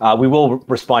communications. We will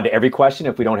respond to every question.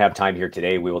 If we don't have time here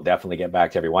today, we will definitely get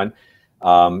back to everyone.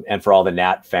 And for all the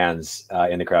Nat fans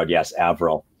in the crowd, yes,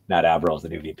 Avril. Nat Avril is the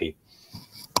new VP.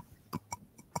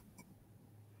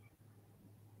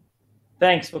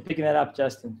 Thanks for picking that up,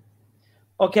 Justin.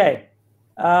 Okay,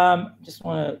 just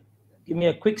want to give me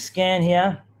a quick scan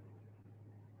here.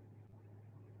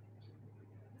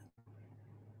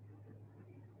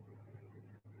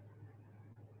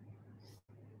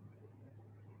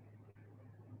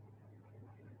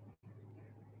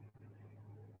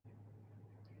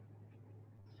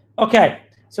 Okay,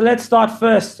 so let's start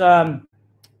first. Apart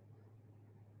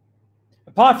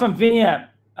from Vinia,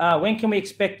 when can we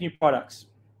expect new products?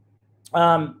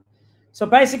 So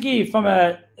basically, from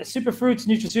a superfruits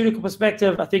nutraceutical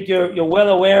perspective, I think you're well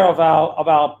aware of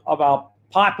our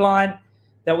pipeline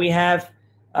that we have.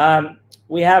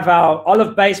 We have our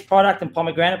olive-based product and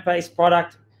pomegranate-based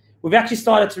product. We've actually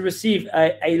started to receive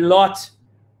a lot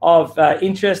of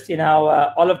interest in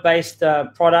our olive-based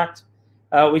product,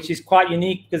 which is quite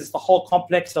unique because it's the whole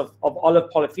complex of olive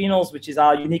polyphenols, which is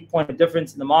our unique point of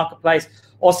difference in the marketplace.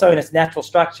 Also in its natural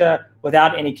structure,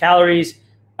 without any calories,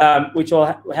 which will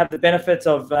have the benefits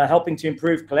of helping to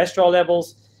improve cholesterol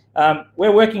levels.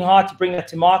 We're working hard to bring that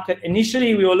to market.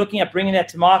 Initially, we were looking at bringing that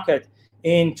to market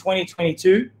in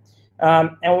 2022.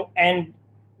 And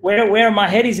where my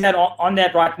head is at on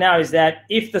that right now is that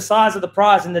if the size of the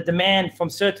prize and the demand from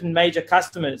certain major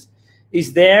customers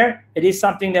is there, it is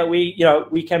something that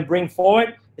we can bring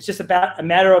forward. It's just about a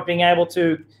matter of being able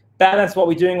to balance what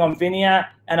we're doing on VINIA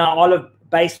and our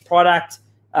olive-based product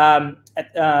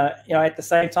at the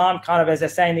same time, kind of, as they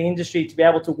say in the industry, to be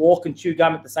able to walk and chew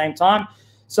gum at the same time.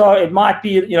 So it might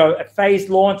be a phased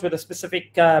launch with a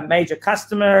specific major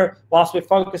customer, whilst we're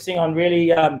focusing on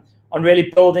really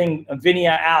building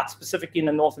VINIA out specifically in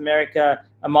the North America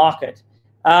market.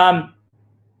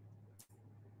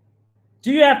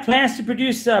 Do you have plans to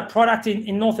produce a product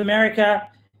in North America?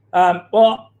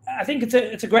 Well, I think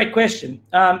it's a great question.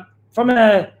 From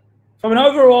an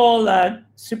overall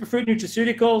superfruit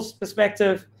nutraceuticals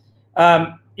perspective,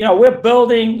 we're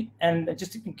building, and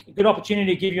just a good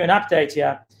opportunity to give you an update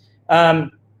here.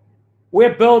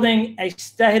 We're building a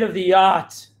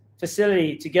state-of-the-art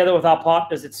facility together with our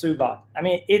partners at Suva. I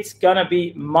mean, it's gonna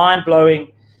be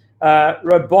mind-blowing.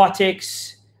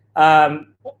 Robotics,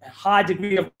 high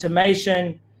degree of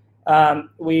automation.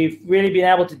 We've really been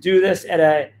able to do this at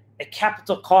a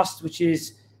capital cost, which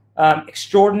is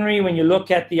extraordinary when you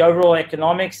look at the overall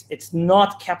economics. It's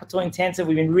not capital intensive.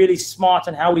 We've been really smart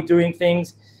on how we're doing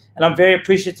things, and I'm very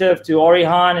appreciative to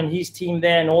Orihan and his team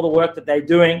there and all the work that they're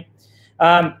doing.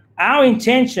 Our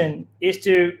intention is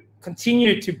to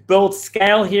continue to build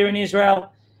scale here in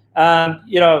Israel.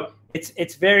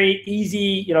 It's very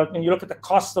easy. When you look at the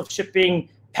cost of shipping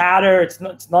powder, it's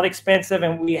not expensive,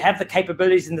 and we have the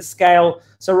capabilities and the scale.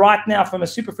 So right now, from a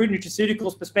superfruit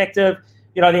nutraceuticals perspective,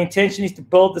 the intention is to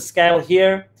build the scale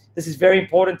here. This is very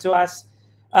important to us.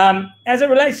 As it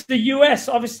relates to the US,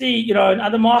 obviously, in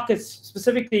other markets,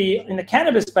 specifically in the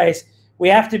cannabis space, we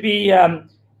have to be, a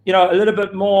little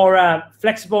bit more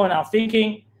flexible in our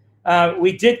thinking.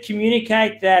 We did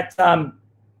communicate that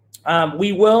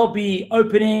we will be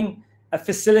opening a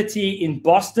facility in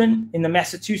Boston, in the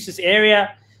Massachusetts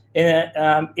area.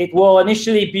 It will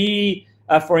initially be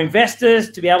for investors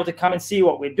to be able to come and see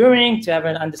what we're doing, to have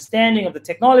an understanding of the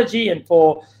technology, and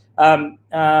for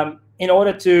in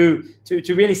order to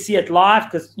really see it live,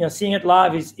 because seeing it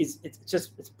live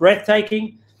it's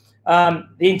breathtaking.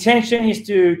 The intention is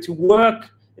to work.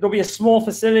 It'll be a small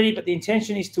facility, but the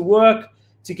intention is to work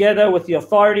together with the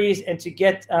authorities and to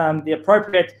get the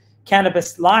appropriate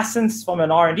cannabis license from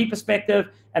an R&D perspective,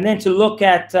 and then to look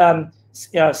at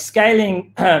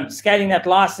scaling that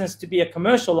license to be a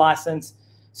commercial license,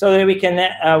 so that we can,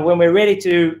 when we're ready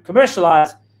to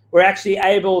commercialize, we're actually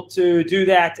able to do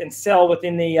that and sell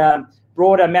within the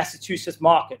broader Massachusetts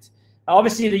market.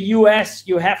 Obviously, the US,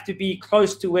 you have to be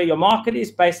close to where your market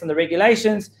is based on the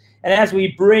regulations, and as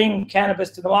we bring cannabis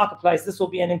to the marketplace, this will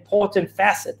be an important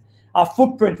facet. Our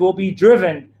footprint will be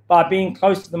driven by being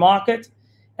close to the market.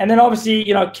 And then obviously,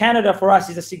 Canada for us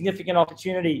is a significant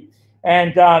opportunity.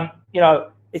 And,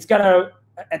 it's going to,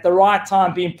 at the right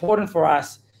time, be important for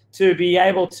us to be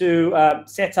able to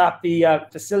set up the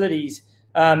facilities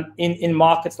in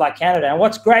markets like Canada. And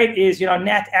what's great is,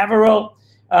 Nat Averill,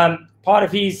 part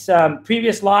of his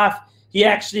previous life, he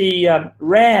actually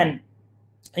ran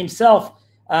himself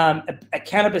a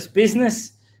cannabis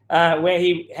business where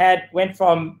he went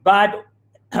from bud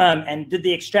and did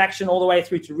the extraction all the way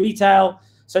through to retail.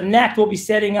 So Nat will be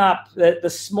setting up the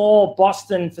small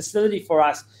Boston facility for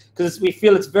us, because we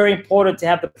feel it's very important to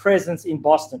have the presence in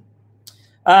Boston.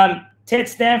 Ted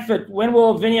Stanford, when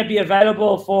will VINIA be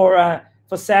available for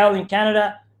sale in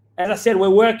Canada? As I said, we're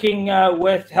working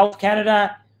with Health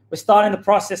Canada. We're starting the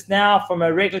process now from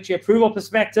a regulatory approval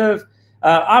perspective.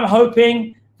 I'm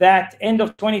hoping that end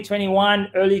of 2021,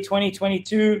 early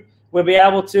 2022, we'll be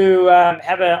able to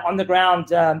have an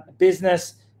on-the-ground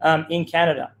business in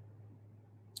Canada.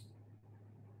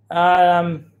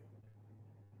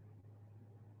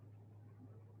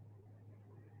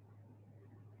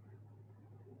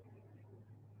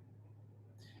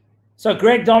 So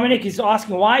Greg Dominic is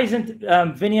asking, why isn't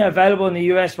VINIA available in the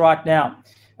US right now?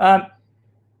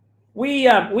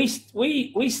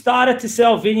 We started to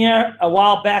sell VINIA a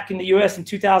while back in the US in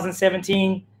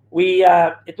 2017.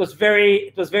 it was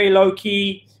very low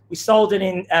key. We sold it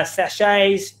in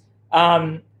sachets,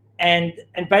 and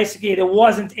basically there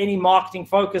wasn't any marketing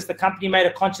focus. The company made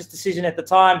a conscious decision at the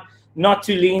time not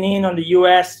to lean in on the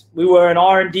US. We were an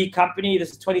R&D company.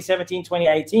 This is 2017,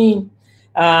 2018,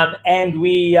 and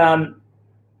we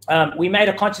made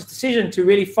a conscious decision to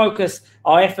really focus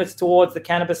our efforts towards the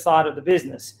cannabis side of the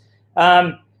business.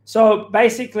 So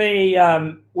basically,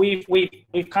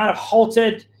 we've kind of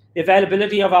halted the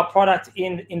availability of our product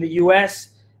in the US,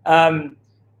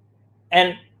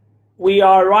 and we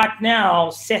are right now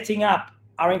setting up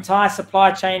our entire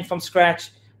supply chain from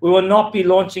scratch. We will not be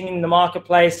launching in the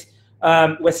marketplace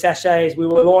with sachets. We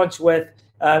will launch with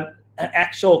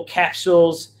actual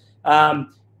capsules.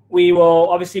 We will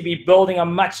obviously be building a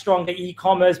much stronger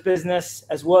e-commerce business,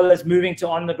 as well as moving to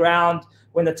on the ground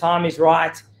when the time is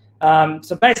right.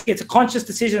 So basically, it's a conscious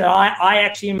decision that I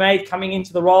actually made coming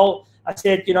into the role. I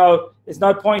said, there's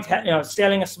no point,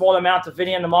 selling a small amount of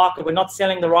video in the market. We're not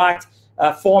selling the right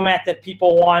format that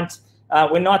people want.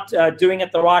 We're not doing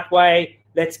it the right way.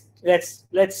 Let's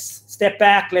step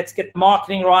back. Let's get the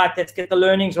marketing right. Let's get the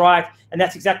learnings right. And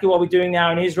that's exactly what we're doing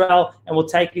now in Israel. And we'll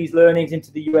take these learnings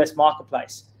into the US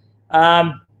marketplace.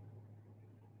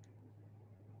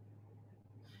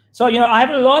 So, I have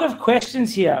a lot of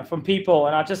questions here from people,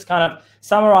 and I'll just kind of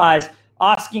summarize,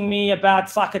 asking me about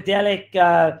psychedelic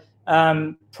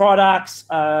products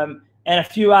and a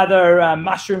few other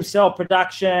mushroom cell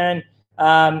production.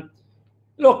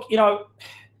 Look,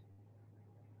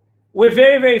 we're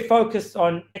very, very focused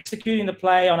on executing the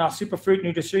play on our superfruit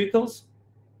nutraceuticals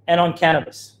and on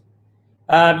cannabis.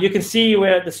 You can see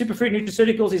where the superfruit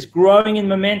nutraceuticals is growing in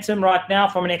momentum right now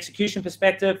from an execution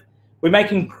perspective. We're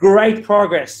making great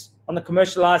progress on the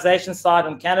commercialization side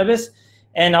on cannabis,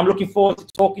 and I'm looking forward to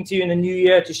talking to you in the new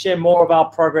year to share more of our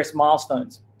progress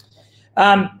milestones.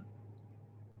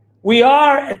 We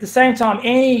are, at the same time,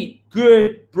 any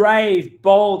good, brave,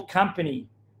 bold company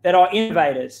that are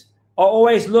innovators are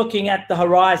always looking at the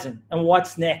horizon and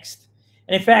what's next.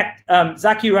 And in fact,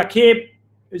 Zaki Rakib,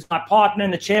 who's my partner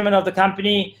and the chairman of the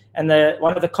company and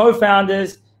one of the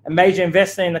co-founders, a major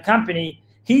investor in the company,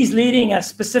 he's leading a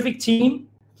specific team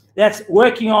that's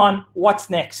working on what's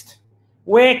next.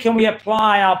 Where can we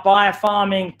apply our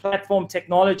biofarming platform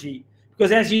technology?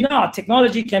 Because as you know,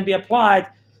 technology can be applied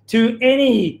to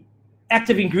any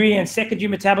active ingredient,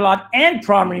 secondary metabolite, and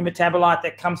primary metabolite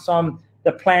that comes from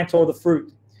the plant or the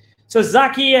fruit. So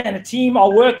Zaki and the team are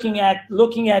looking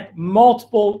at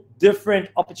multiple different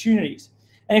opportunities.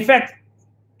 And in fact,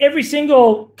 every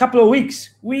single couple of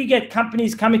weeks, we get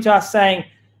companies coming to us saying,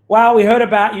 wow, we heard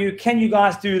about you. Can you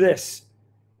guys do this?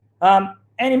 And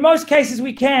in most cases,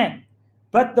 we can.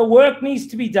 But the work needs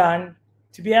to be done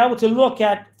to be able to look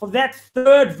at, for that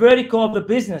third vertical of the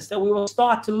business that we will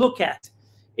start to look at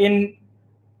in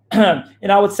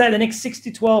I would say the next 6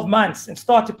 to 12 months, and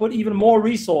start to put even more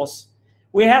resource.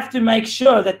 We have to make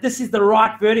sure that this is the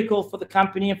right vertical for the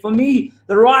company. And for me,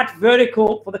 the right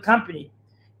vertical for the company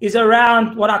is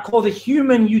around what I call the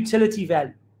human utility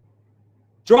value.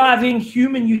 Driving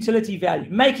human utility value,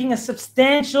 making a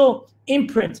substantial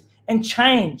imprint and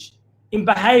change in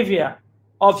behavior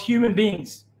of human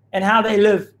beings and how they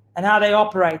live and how they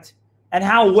operate and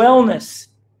how wellness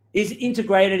is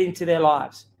integrated into their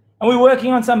lives. And we're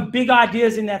working on some big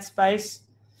ideas in that space.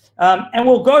 And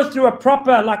we'll go through a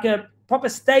proper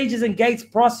stages and gates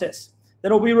process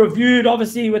that will be reviewed,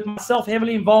 obviously, with myself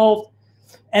heavily involved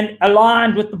and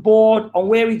aligned with the board on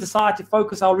where we decide to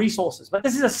focus our resources. But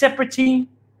this is a separate team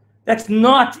that's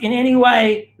not in any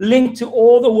way linked to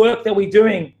all the work that we're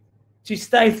doing to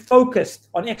stay focused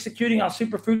on executing our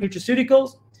superfruit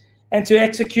nutraceuticals and to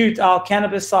execute our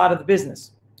cannabis side of the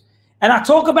business. And I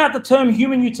talk about the term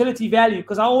human utility value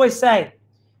because I always say,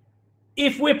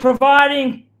 if we're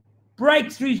providing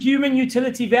breakthrough human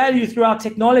utility value through our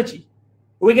technology,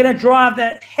 we're going to drive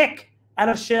that heck out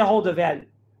of shareholder value.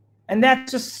 And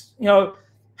that's just,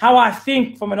 how I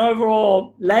think from an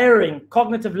overall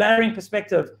cognitive layering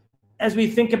perspective, as we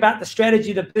think about the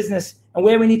strategy of the business and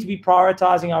where we need to be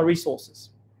prioritizing our resources.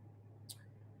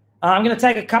 I'm going to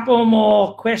take a couple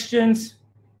more questions.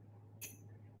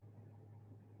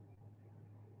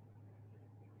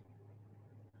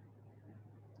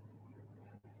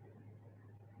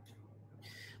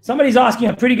 Somebody's asking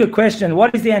a pretty good question.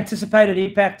 What is the anticipated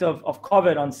impact of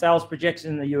COVID on sales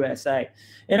projections in the USA?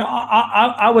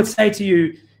 I would say to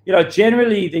you,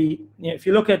 generally if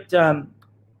you look at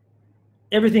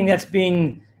everything that's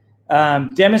been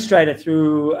demonstrated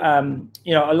through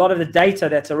a lot of the data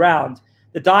that's around,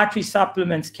 the dietary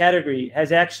supplements category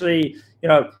has actually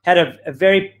had a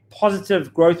very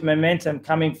positive growth momentum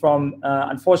coming from,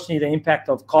 unfortunately, the impact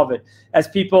of COVID, as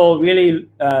people really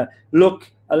look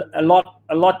a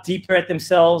lot deeper at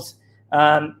themselves,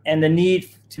 and the need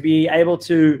to be able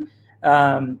to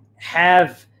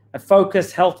have a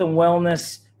focused health and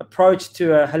wellness approach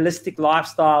to a holistic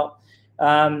lifestyle.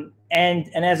 And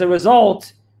as a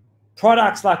result,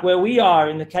 products like where we are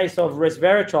in the case of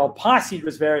resveratrol, pie-seed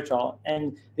resveratrol,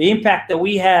 and the impact that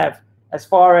we have as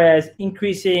far as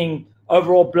increasing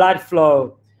overall blood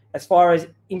flow, as far as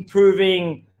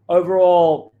improving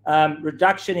overall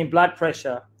reduction in blood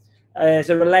pressure, as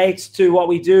it relates to what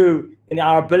we do in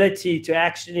our ability to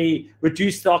actually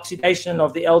reduce the oxidation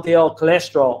of the LDL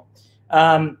cholesterol.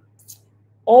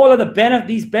 All of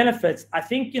these benefits, I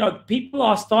think, people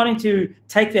are starting to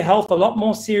take their health a lot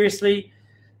more seriously.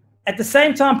 At the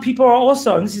same time, people are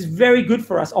also, and this is very good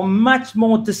for us, are much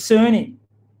more discerning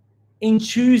in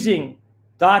choosing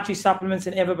dietary supplements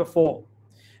than ever before.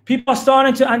 People are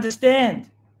starting to understand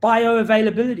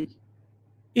bioavailability.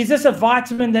 Is this a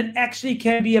vitamin that actually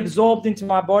can be absorbed into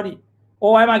my body?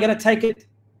 Or am I going to take it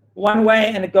one way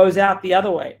and it goes out the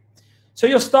other way? So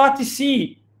you'll start to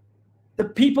see the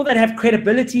people that have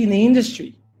credibility in the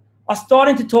industry are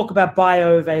starting to talk about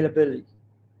bioavailability.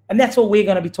 And that's what we're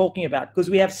going to be talking about, because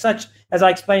we have such, as I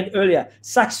explained earlier,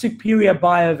 such superior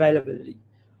bioavailability,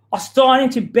 are starting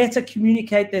to better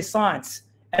communicate their science.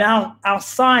 And our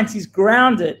science is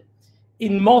grounded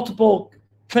in multiple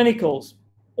clinicals,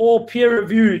 all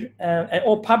peer-reviewed,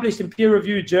 or published in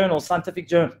peer-reviewed journals, scientific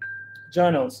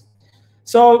journals.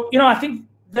 So, I think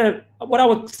what I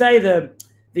would say, the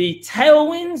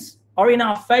tailwinds are in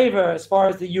our favor as far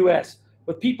as the US,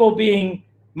 with people being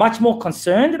much more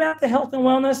concerned about their health and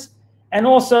wellness, and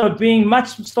also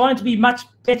starting to be much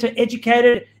better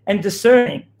educated and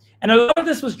discerning. And a lot of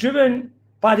this was driven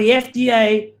by the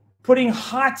FDA putting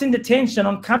heightened attention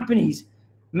on companies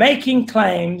making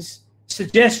claims,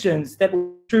 suggestions that were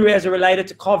true as it related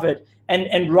to COVID,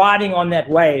 and riding on that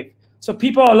wave. So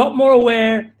people are a lot more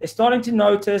aware, they're starting to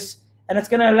notice, and it's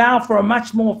going to allow for a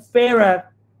much more fairer.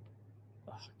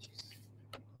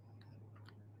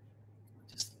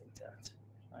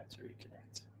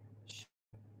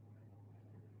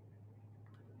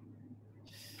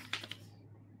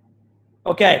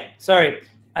 Okay, sorry,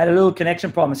 I had a little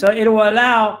connection problem. So it will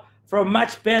allow for a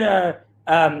much better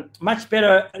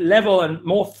level and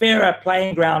more fairer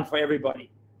playing ground for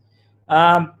everybody.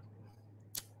 Coming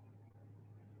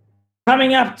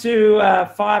up to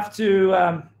 5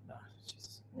 to.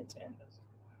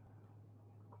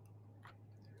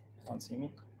 Can't see me.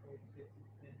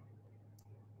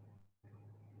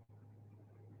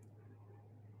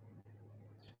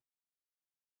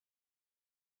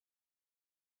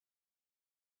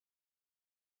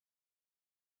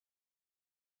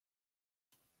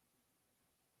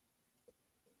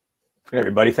 Hey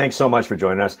everybody, thanks so much for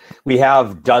joining us. We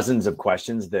have dozens of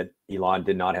questions that Elon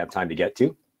did not have time to get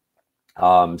to.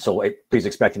 So please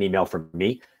expect an email from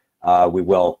me. We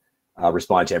will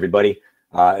respond to everybody.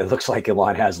 It looks like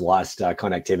Elon has lost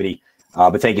connectivity,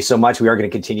 but thank you so much. We are going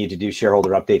to continue to do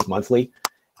shareholder updates monthly,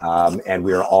 and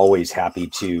we are always happy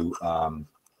to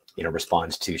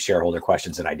respond to shareholder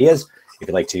questions and ideas. If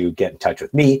you'd like to get in touch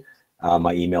with me,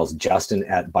 my email is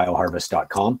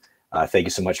justin@bioharvest.com. Thank you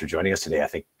so much for joining us today. I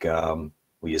think we'll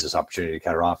use this opportunity to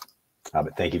cut her off,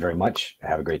 but thank you very much.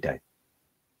 Have a great day.